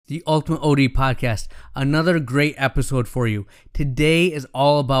the Ultimate OD Podcast. Another great episode for you. Today is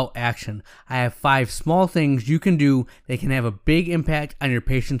all about action. I have 5 small things you can do that can have a big impact on your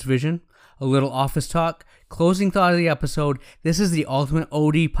patient's vision. A little office talk. Closing thought of the episode. This is the Ultimate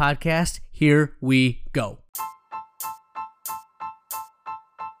OD Podcast. Here we go.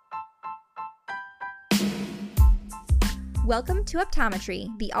 Welcome to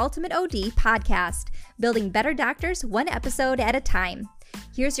Optometry, the Ultimate OD Podcast, building better doctors one episode at a time.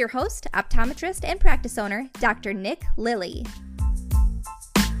 Here's your host, optometrist and practice owner, Dr. Nick Lilly.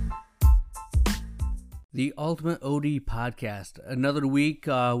 The Ultimate OD Podcast. Another week.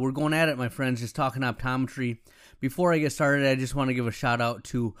 We're going at it, my friends, just talking optometry. Before I get started, I just want to give a shout out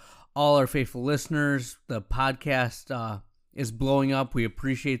to all our faithful listeners. The podcast is blowing up. We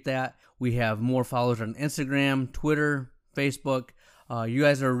appreciate that. We have more followers on Instagram, Twitter, Facebook. You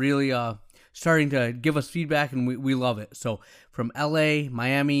guys are really starting to give us feedback, and we love it. So from LA,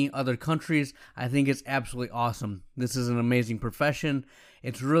 Miami, other countries, I think it's absolutely awesome. This is an amazing profession.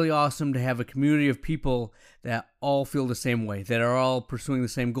 It's really awesome to have a community of people that all feel the same way, that are all pursuing the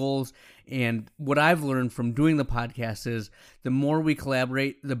same goals. And what I've learned from doing the podcast is the more we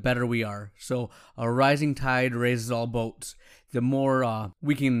collaborate, the better we are. So a rising tide raises all boats. The more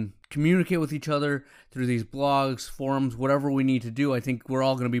we can communicate with each other through these blogs, forums, whatever we need to do, I think we're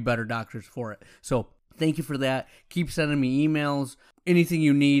all going to be better doctors for it. So thank you for that. Keep sending me emails, anything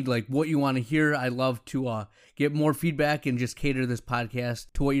you need, like what you want to hear. I love to get more feedback and just cater this podcast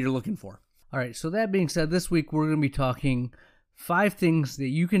to what you're looking for. All right, so that being said, this week we're going to be talking 5 things that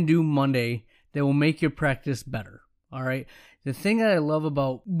you can do Monday that will make your practice better. All right, the thing that I love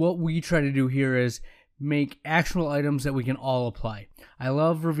about what we try to do here is make actionable items that we can all apply. I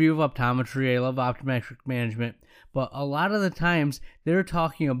love review of optometry. I love optometric management. But a lot of the times, they're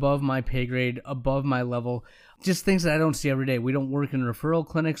talking above my pay grade, above my level, just things that I don't see every day. We don't work in referral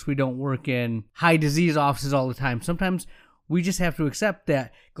clinics. We don't work in high disease offices all the time. Sometimes we just have to accept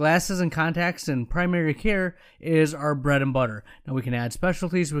that glasses and contacts and primary care is our bread and butter. Now, we can add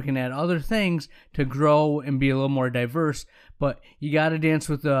specialties, we can add other things to grow and be a little more diverse, but you got to dance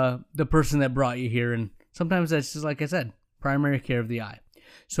with the person that brought you here, and sometimes that's just, like I said, primary care of the eye.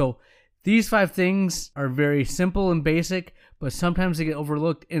 So these 5 things are very simple and basic, but sometimes they get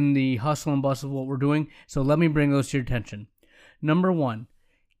overlooked in the hustle and bustle of what we're doing, so let me bring those to your attention. Number 1.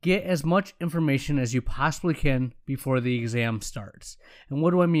 Get as much information as you possibly can before the exam starts. And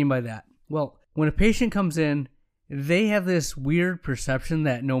what do I mean by that? Well, when a patient comes in, they have this weird perception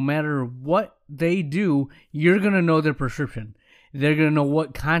that no matter what they do, you're going to know their prescription. They're going to know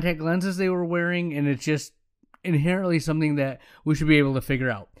what contact lenses they were wearing, and it's just inherently something that we should be able to figure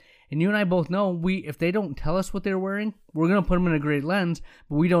out. And you and I both know, if they don't tell us what they're wearing, we're going to put them in a great lens,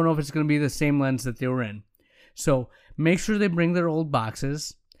 but we don't know if it's going to be the same lens that they were in. So make sure they bring their old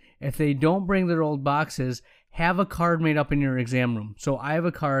boxes. If they don't bring their old boxes, have a card made up in your exam room. So I have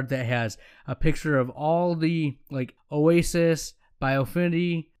a card that has a picture of all the Oasis,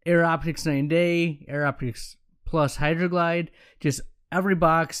 Biofinity, Air Optics 9-Day, Air Optics Plus Hydroglide, just every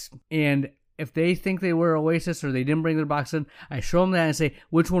box. And if they think they wear Oasis or they didn't bring their box in, I show them that and say,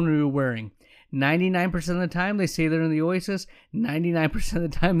 which one are you wearing? 99% of the time they say they're in the Oasis. 99% of the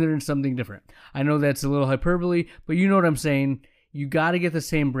time they're in something different. I know that's a little hyperbole, but you know what I'm saying. You got to get the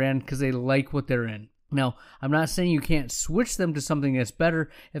same brand because they like what they're in. Now, I'm not saying you can't switch them to something that's better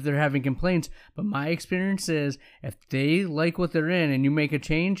if they're having complaints, but my experience is if they like what they're in and you make a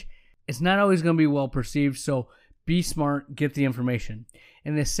change, it's not always going to be well perceived, so be smart, get the information.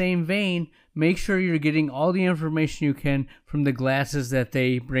 In the same vein, make sure you're getting all the information you can from the glasses that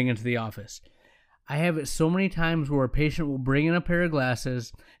they bring into the office. I have it so many times where a patient will bring in a pair of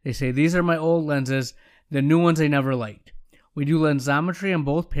glasses, they say, these are my old lenses, the new ones I never liked. We do lensometry on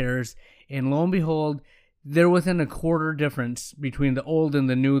both pairs, and lo and behold, they're within a quarter difference between the old and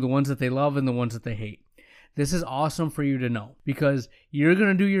the new, the ones that they love and the ones that they hate. This is awesome for you to know because you're going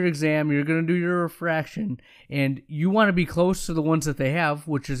to do your exam, you're going to do your refraction, and you want to be close to the ones that they have,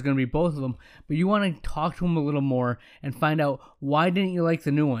 which is going to be both of them, but you want to talk to them a little more and find out why didn't you like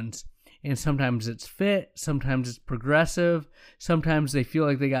the new ones. And sometimes it's fit, sometimes it's progressive, sometimes they feel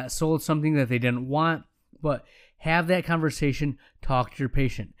like they got sold something that they didn't want, but have that conversation, talk to your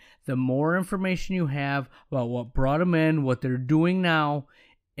patient. The more information you have about what brought them in, what they're doing now,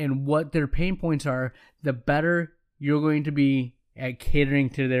 and what their pain points are, the better you're going to be at catering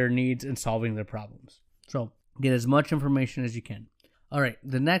to their needs and solving their problems. So get as much information as you can. All right,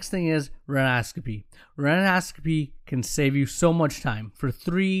 the next thing is rhinoscopy. Rhinoscopy can save you so much time for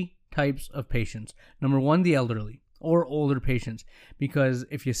 3 types of patients. Number 1, the elderly. or older patients, because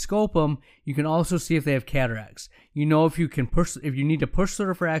if you scope them, you can also see if they have cataracts. You know if you need to push the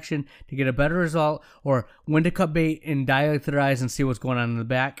refraction to get a better result, or when to cut bait and dilate their eyes and see what's going on in the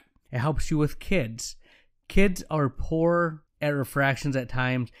back. It helps you with kids. Kids are poor at refractions at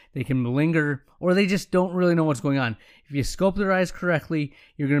times. They can linger, or they just don't really know what's going on. If you scope their eyes correctly,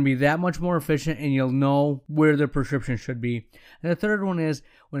 you're going to be that much more efficient, and you'll know where their prescription should be. And the third one is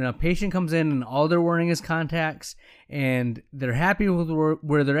when a patient comes in and all they're wearing is contacts, and they're happy with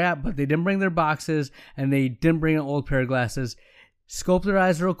where they're at, but they didn't bring their boxes, and they didn't bring an old pair of glasses. Scope their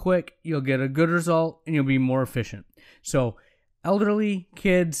eyes real quick. You'll get a good result, and you'll be more efficient. So elderly,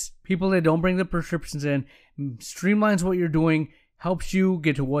 kids, people that don't bring the prescriptions in, streamlines what you're doing, helps you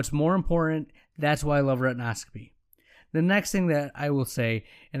get to what's more important. That's why I love retinoscopy. The next thing that I will say,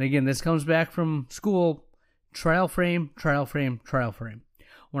 and again, this comes back from school, trial frame, trial frame, trial frame.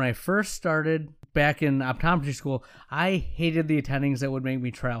 When I first started back in optometry school, I hated the attendings that would make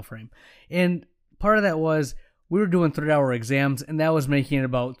me trial frame. And part of that was we were doing 3-hour exams, and that was making it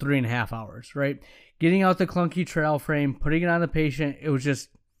about 3.5 hours, right? Getting out the clunky trial frame, putting it on the patient, it was just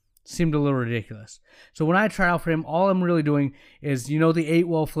seemed a little ridiculous. So when I trial frame, all I'm really doing is, the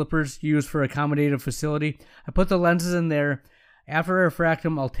 8-well flippers used for accommodative facility. I put the lenses in there. After I refract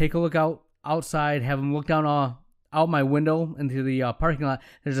them, I'll take a look outside, have them look down out my window into the parking lot.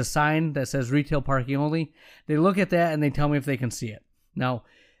 There's a sign that says retail parking only. They look at that and they tell me if they can see it. Now,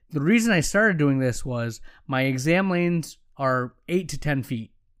 the reason I started doing this was my exam lanes are 8 to 10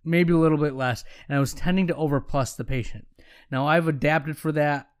 feet, maybe a little bit less, and I was tending to overplus the patient. Now, I've adapted for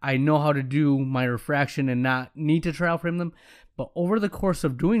that. I know how to do my refraction and not need to trial frame them. But over the course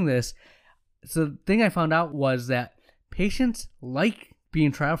of doing this, so the thing I found out was that patients like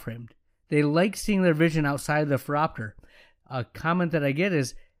being trial framed. They like seeing their vision outside the phoropter. A comment that I get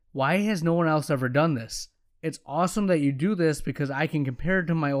is, why has no one else ever done this? It's awesome that you do this because I can compare it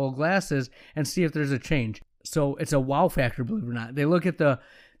to my old glasses and see if there's a change. So it's a wow factor, believe it or not. They look at the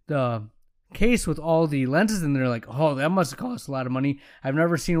case with all the lenses and they're like, oh, that must have cost a lot of money. I've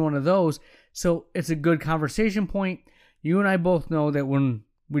never seen one of those. So it's a good conversation point. You and I both know that when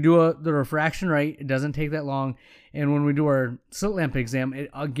we do the refraction right, it doesn't take that long. And when we do our slit lamp exam, it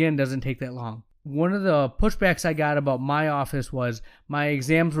again doesn't take that long. One of the pushbacks I got about my office was my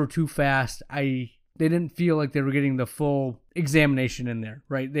exams were too fast. They didn't feel like they were getting the full examination in there,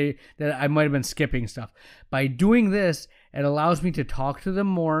 right? That I might have been skipping stuff. By doing this, it allows me to talk to them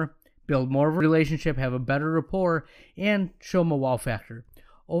more, build more of a relationship, have a better rapport, and show them a wow factor.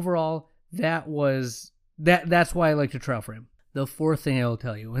 Overall, that's why I like to trial frame. The fourth thing I will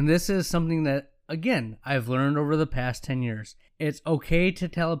tell you, and this is something that, again, I've learned over the past 10 years. It's okay to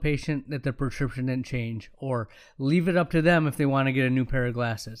tell a patient that their prescription didn't change, or leave it up to them if they want to get a new pair of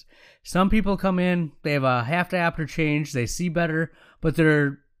glasses. Some people come in, they have a half diopter change, they see better, but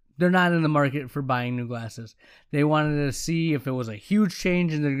they're not in the market for buying new glasses. They wanted to see if it was a huge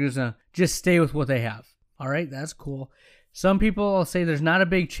change and they're going to just stay with what they have. All right, that's cool. Some people will say there's not a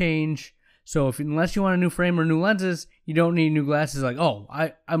big change, so unless you want a new frame or new lenses, you don't need new glasses. Like, oh,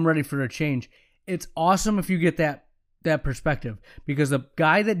 I'm ready for a change. It's awesome if you get that perspective, because the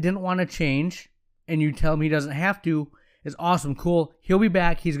guy that didn't want to change and you tell him he doesn't have to is awesome, cool. He'll be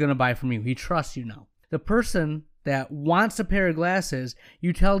back. He's going to buy from you. He trusts you now. The person that wants a pair of glasses,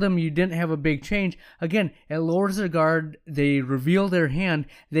 you tell them you didn't have a big change. Again, it lowers their guard. They reveal their hand.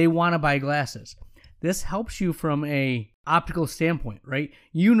 They want to buy glasses. This helps you from a optical standpoint, right?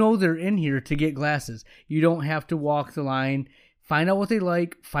 You know they're in here to get glasses. You don't have to walk the line, find out what they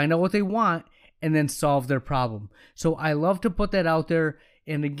like, find out what they want, and then solve their problem. So I love to put that out there.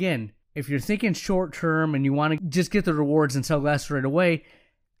 And again, if you're thinking short term and you want to just get the rewards and sell glasses right away,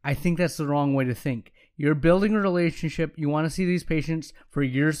 I think that's the wrong way to think. You're building a relationship. You want to see these patients for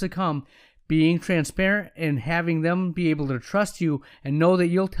years to come. Being transparent and having them be able to trust you and know that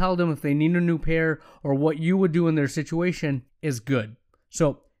you'll tell them if they need a new pair or what you would do in their situation is good.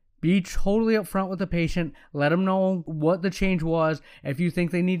 So be totally upfront with the patient. Let them know what the change was, if you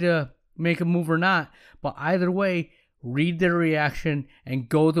think they need to make a move or not. But either way, read their reaction and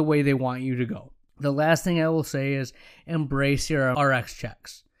go the way they want you to go. The last thing I will say is embrace your RX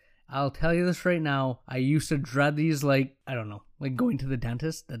checks. I'll tell you this right now. I used to dread these like going to the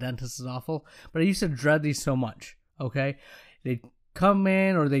dentist. The dentist is awful. But I used to dread these so much, okay? They'd come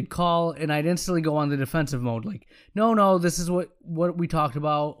in or they'd call and I'd instantly go on the defensive mode. Like, no, this is what we talked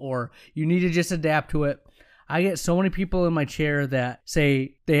about, or you need to just adapt to it. I get so many people in my chair that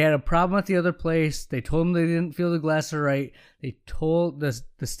say they had a problem at the other place. They told them they didn't feel the glasses right. They told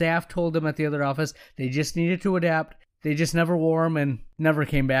the staff told them at the other office they just needed to adapt. they just never wore them and never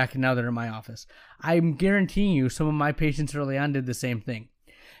came back, and now they're in my office. I'm guaranteeing you some of my patients early on did the same thing.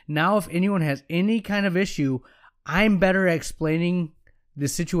 Now, if anyone has any kind of issue, I'm better at explaining the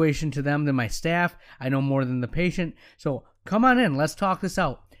situation to them than my staff. I know more than the patient. So come on in. Let's talk this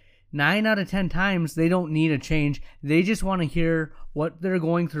out. 9 out of 10 times, they don't need a change. They just want to hear what they're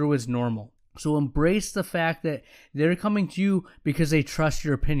going through is normal. So embrace the fact that they're coming to you because they trust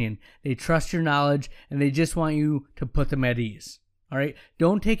your opinion. They trust your knowledge, and they just want you to put them at ease. All right?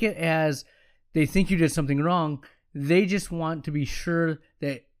 Don't take it as they think you did something wrong. They just want to be sure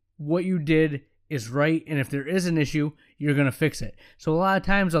that what you did is right, and if there is an issue, you're going to fix it. So a lot of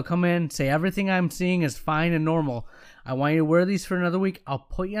times I'll come in, say everything I'm seeing is fine and normal. I want you to wear these for another week. I'll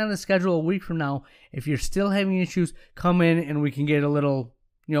put you on the schedule a week from now. If you're still having issues, come in and we can get a little,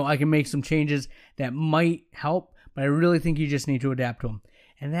 I can make some changes that might help, but I really think you just need to adapt to them.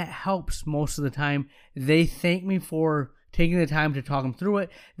 And that helps most of the time. They thank me for taking the time to talk them through it.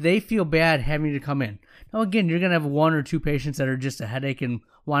 They feel bad having to come in. Now, again, you're going to have 1 or 2 patients that are just a headache and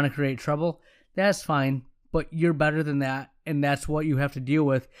want to create trouble. That's fine, but you're better than that, and that's what you have to deal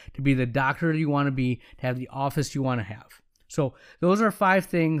with to be the doctor you want to be, to have the office you want to have. So those are 5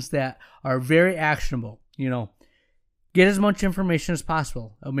 things that are very actionable. Get as much information as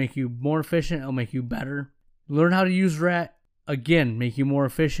possible. It'll make you more efficient. It'll make you better. Learn how to use RET. Again, make you more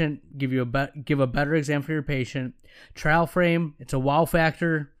efficient. Give a better exam for your patient. Trial frame. It's a wow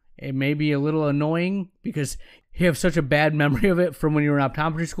factor. It may be a little annoying because you have such a bad memory of it from when you were in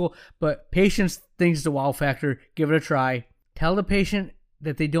optometry school, but patients think it's a wow factor. Give it a try. Tell the patient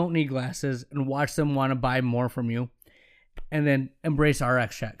that they don't need glasses and watch them want to buy more from you. And then embrace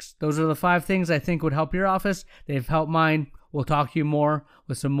RX checks. Those are the 5 things I think would help your office. They've helped mine. We'll talk to you more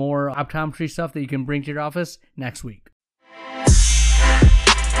with some more optometry stuff that you can bring to your office next week.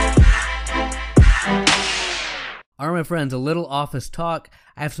 All right, my friends, a little office talk.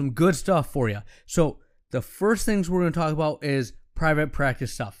 I have some good stuff for you. So the first things we're going to talk about is private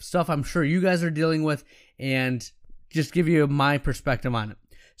practice stuff I'm sure you guys are dealing with, and just give you my perspective on it.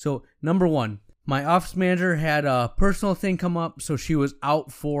 So number 1, my office manager had a personal thing come up, so she was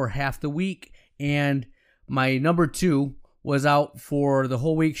out for half the week, and my number 2 was out for the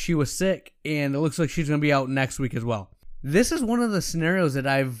whole week. She was sick, and it looks like she's going to be out next week as well. This is one of the scenarios that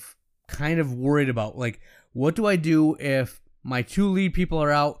I've kind of worried about. Like, what do I do if my 2 lead people are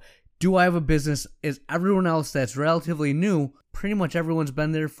out? Do I have a business? Is everyone else that's relatively new, pretty much everyone's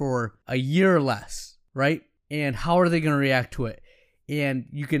been there for a year or less, right? And how are they going to react to it? And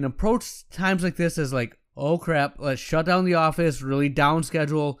you can approach times like this as like, oh crap, let's shut down the office, really down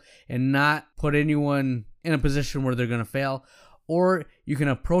schedule, and not put anyone in a position where they're going to fail. Or you can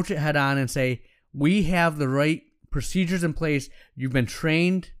approach it head on and say, we have the right procedures in place. You've been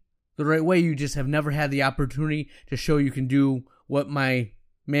trained the right way. You just have never had the opportunity to show you can do what my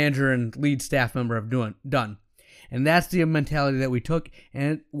manager and lead staff member have done. And that's the mentality that we took,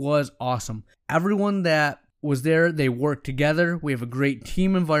 and it was awesome. Everyone that was there, they worked together. We have a great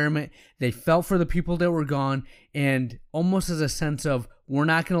team environment. They felt for the people that were gone, and almost as a sense of we're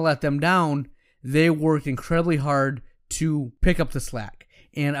not going to let them down, they worked incredibly hard to pick up the slack.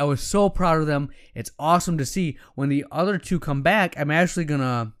 And I was so proud of them. It's awesome to see. When the other 2 come back, I'm actually going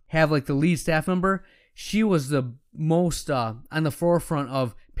to have like the lead staff member. She was the most on the forefront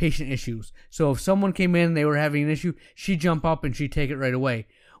of patient issues. So if someone came in and they were having an issue, she'd jump up and she'd take it right away.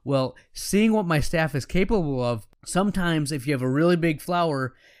 Well, seeing what my staff is capable of, sometimes if you have a really big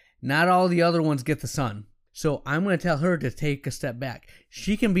flower, not all the other ones get the sun. So I'm going to tell her to take a step back.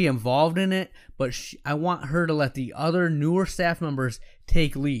 She can be involved in it, but I want her to let the other newer staff members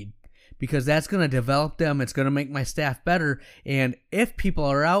take lead, because that's going to develop them. It's going to make my staff better. And if people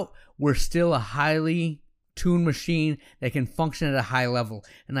are out, we're still a highly tuned machine that can function at a high level.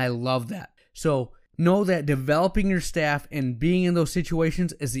 And I love that. So know that developing your staff and being in those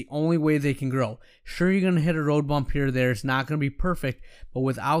situations is the only way they can grow. Sure, you're going to hit a road bump here or there. It's not going to be perfect, but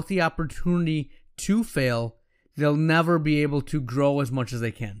without the opportunity to fail, they'll never be able to grow as much as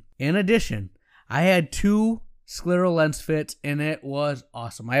they can. In addition, I had 2 scleral lens fits, and it was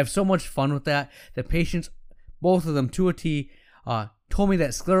awesome. I have so much fun with that. The patients, both of them to a T, told me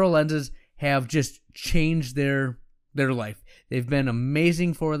that scleral lenses have just changed their life. They've been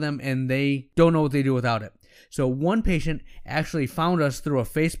amazing for them, and they don't know what they do without it. So one patient actually found us through a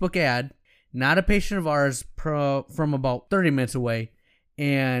Facebook ad, not a patient of ours, from about 30 minutes away,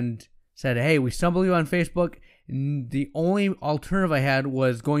 and said, hey, we stumbled you on Facebook. The only alternative I had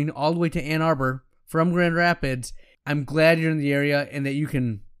was going all the way to Ann Arbor from Grand Rapids. I'm glad you're in the area and that you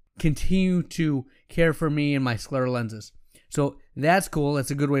can continue to care for me and my scleral lenses. So that's cool. That's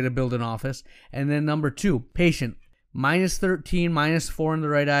a good way to build an office. And then number 2, patient. -13, -4 in the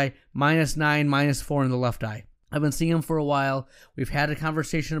right eye, -9, -4 in the left eye. I've been seeing him for a while. We've had a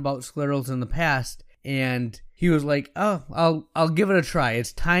conversation about sclerals in the past, and he was like, "Oh, I'll give it a try.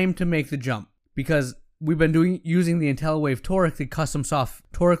 It's time to make the jump," because we've been using the IntelliWave Toric, the custom soft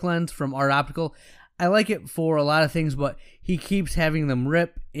toric lens from Art Optical. I like it for a lot of things, but he keeps having them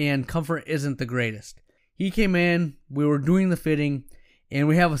rip, and comfort isn't the greatest. He came in, we were doing the fitting, and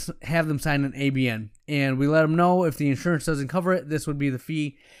we have them sign an ABN. And we let them know if the insurance doesn't cover it, this would be the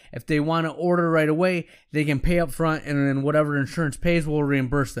fee. If they want to order right away, they can pay up front, and then whatever insurance pays, we'll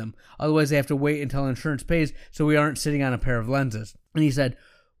reimburse them. Otherwise, they have to wait until insurance pays, so we aren't sitting on a pair of lenses. And he said,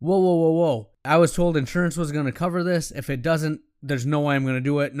 whoa. I was told insurance was going to cover this. If it doesn't, there's no way I'm going to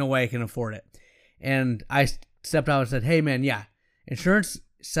do it. No way I can afford it. And I stepped out and said, hey, man, yeah, insurance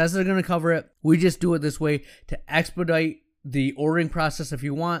says they're going to cover it. We just do it this way to expedite the ordering process if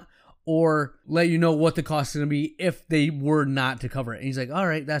you want, or let you know what the cost is going to be if they were not to cover it. And he's like, all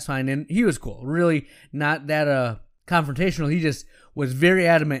right, that's fine. And he was cool. Really not that confrontational. He just was very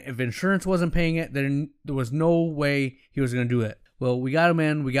adamant. If insurance wasn't paying it, then there was no way he was going to do it. Well, we got him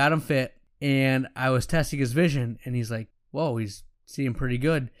in, we got him fit, and I was testing his vision, and he's like, whoa, he's seeing pretty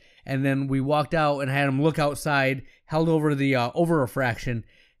good. And then we walked out and had him look outside, held over the over-refraction,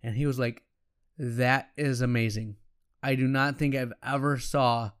 and he was like, that is amazing. I do not think I've ever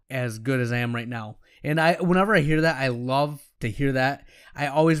saw as good as I am right now. And whenever I hear that, I love to hear that. I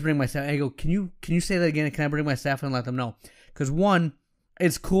always bring my staff. I go, can you say that again? Can I bring my staff and let them know? Because one,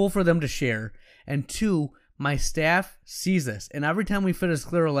 it's cool for them to share. And two, my staff sees this. And every time we fit a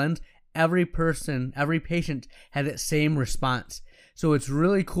scleral lens, every patient had that same response. So it's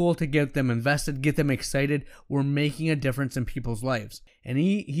really cool to get them invested, get them excited. We're making a difference in people's lives. And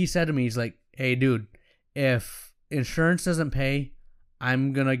he said to me, he's like, hey, dude, if insurance doesn't pay,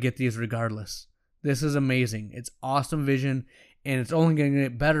 I'm going to get these regardless. This is amazing. It's awesome vision, and it's only going to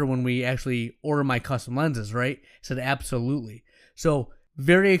get better when we actually order my custom lenses, right? I said, absolutely. So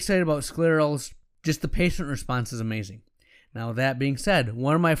very excited about sclerals. Just the patient response is amazing. Now, that being said,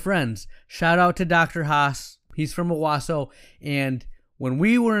 one of my friends, shout out to Dr. Haas. He's from Owasso, and when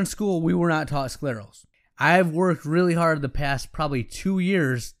we were in school, we were not taught sclerals. I've worked really hard the past probably 2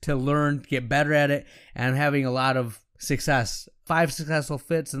 years to learn, get better at it, and I'm having a lot of success. 5 successful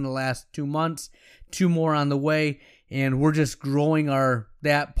fits in the last 2 months, 2 more on the way, and we're just growing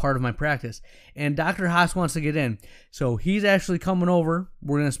that part of my practice. And Dr. Haas wants to get in, so he's actually coming over.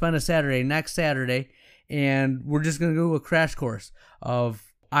 We're going to spend a Saturday, next Saturday, and we're just going to do a crash course of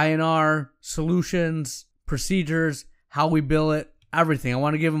INR, solutions, procedures, how we bill it, everything. I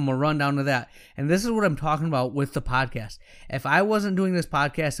want to give him a rundown of that. And this is what I'm talking about with the podcast. If I wasn't doing this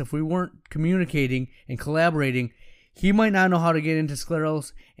podcast, if we weren't communicating and collaborating, he might not know how to get into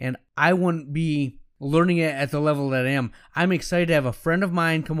sclerals, and I wouldn't be learning it at the level that I am. I'm excited to have a friend of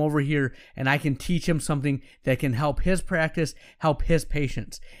mine come over here, and I can teach him something that can help his practice, help his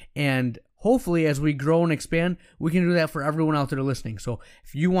patients. And hopefully, as we grow and expand, we can do that for everyone out there listening. So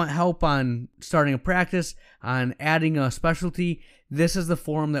if you want help on starting a practice, on adding a specialty, this is the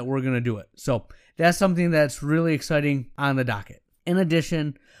forum that we're going to do it. So that's something that's really exciting on the docket. In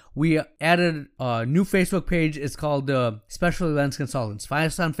addition, we added a new Facebook page. It's called Specialty Lens Consultants. Find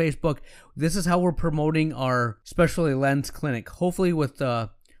us on Facebook. This is how we're promoting our Specialty Lens Clinic. Hopefully with the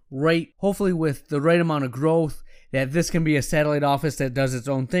right amount of growth, that this can be a satellite office that does its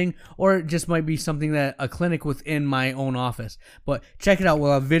own thing, or it just might be something that a clinic within my own office. But check it out.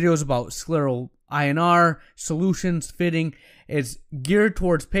 We'll have videos about scleral INR, solutions, fitting. It's geared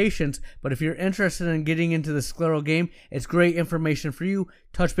towards patients, but if you're interested in getting into the scleral game, it's great information for you.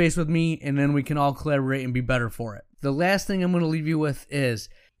 Touch base with me, and then we can all collaborate and be better for it. The last thing I'm going to leave you with is,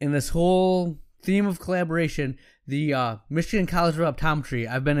 in this whole theme of collaboration, the Michigan College of Optometry,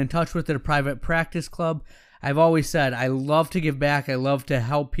 I've been in touch with their private practice club. I've always said I love to give back. I love to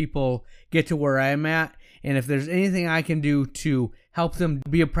help people get to where I'm at. And if there's anything I can do to help them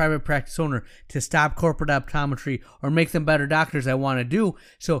be a private practice owner, to stop corporate optometry or make them better doctors, I want to do.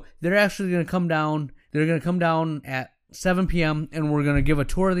 So they're actually going to come down. They're going to come down at 7 p.m. and we're going to give a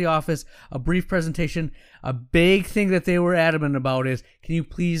tour of the office, a brief presentation. A big thing that they were adamant about is, can you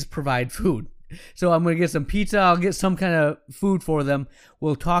please provide food? So I'm going to get some pizza. I'll get some kind of food for them.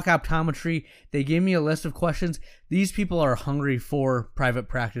 We'll talk optometry. They gave me a list of questions. These people are hungry for private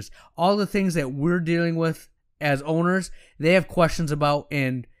practice. All the things that we're dealing with as owners, they have questions about,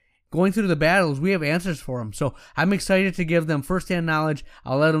 and going through the battles, we have answers for them. So I'm excited to give them firsthand knowledge.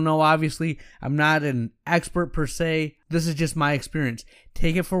 I'll let them know, obviously, I'm not an expert per se. This is just my experience.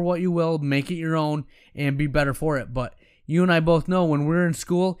 Take it for what you will, make it your own, and be better for it. But you and I both know when we're in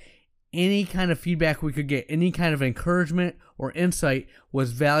school, any kind of feedback we could get, any kind of encouragement or insight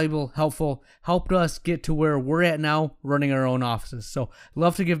was valuable, helpful, helped us get to where we're at now, running our own offices. So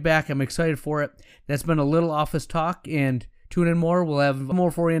love to give back. I'm excited for it. That's been a little office talk, and tune in more. We'll have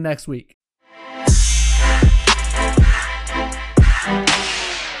more for you next week.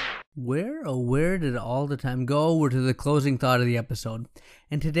 Where did all the time go? We're to the closing thought of the episode.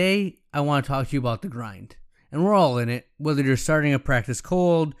 And today I want to talk to you about the grind. And we're all in it, whether you're starting a practice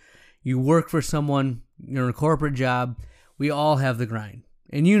cold, you work for someone, you're in a corporate job, we all have the grind.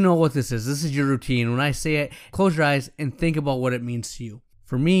 And you know what this is. This is your routine. When I say it, close your eyes and think about what it means to you.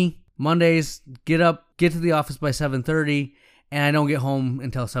 For me, Mondays, get to the office by 7:30, and I don't get home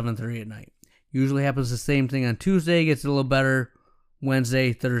until 7:30 at night. Usually happens the same thing on Tuesday, gets a little better,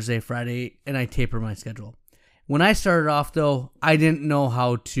 Wednesday, Thursday, Friday, and I taper my schedule. When I started off, though, I didn't know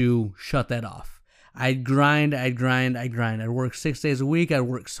how to shut that off. I'd grind. I'd work 6 days a week. I'd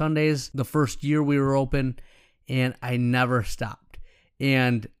work Sundays the first year we were open, and I never stopped.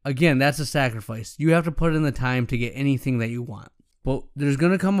 And again, that's a sacrifice. You have to put in the time to get anything that you want. But there's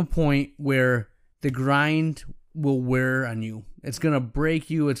going to come a point where the grind will wear on you. It's going to break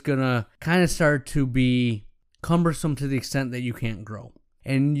you. It's going to kind of start to be cumbersome to the extent that you can't grow.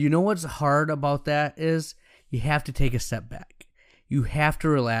 And you know what's hard about that is you have to take a step back. You have to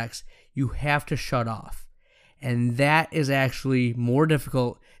relax. You have to shut off. And that is actually more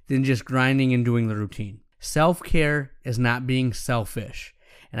difficult than just grinding and doing the routine. Self-care is not being selfish.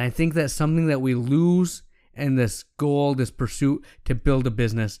 And I think that's something that we lose in this goal, this pursuit to build a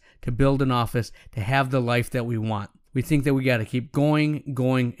business, to build an office, to have the life that we want. We think that we got to keep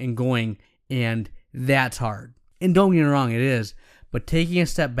going, and that's hard. And don't get me wrong, it is. But taking a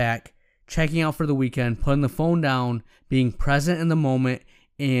step back, checking out for the weekend, putting the phone down, being present in the moment,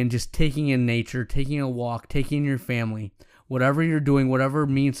 and just taking in nature, taking a walk, taking in your family, whatever you're doing, whatever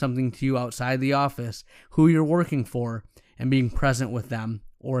means something to you outside the office, who you're working for, and being present with them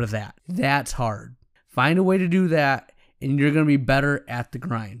or that. That's hard. Find a way to do that, and you're going to be better at the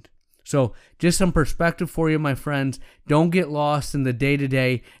grind. So just some perspective for you, my friends. Don't get lost in the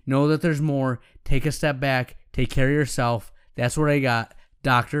day-to-day. Know that there's more. Take a step back. Take care of yourself. That's what I got.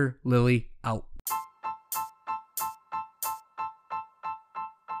 Dr. Lily out.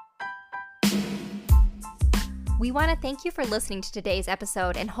 We want to thank you for listening to today's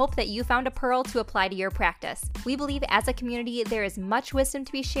episode and hope that you found a pearl to apply to your practice. We believe as a community there is much wisdom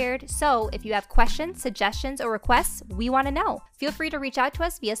to be shared, so if you have questions, suggestions, or requests, we want to know. Feel free to reach out to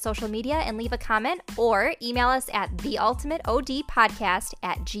us via social media and leave a comment, or email us at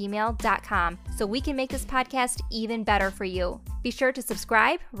theultimateodpodcast@gmail.com so we can make this podcast even better for you. Be sure to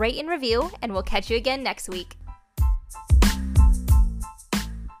subscribe, rate, and review, and we'll catch you again next week.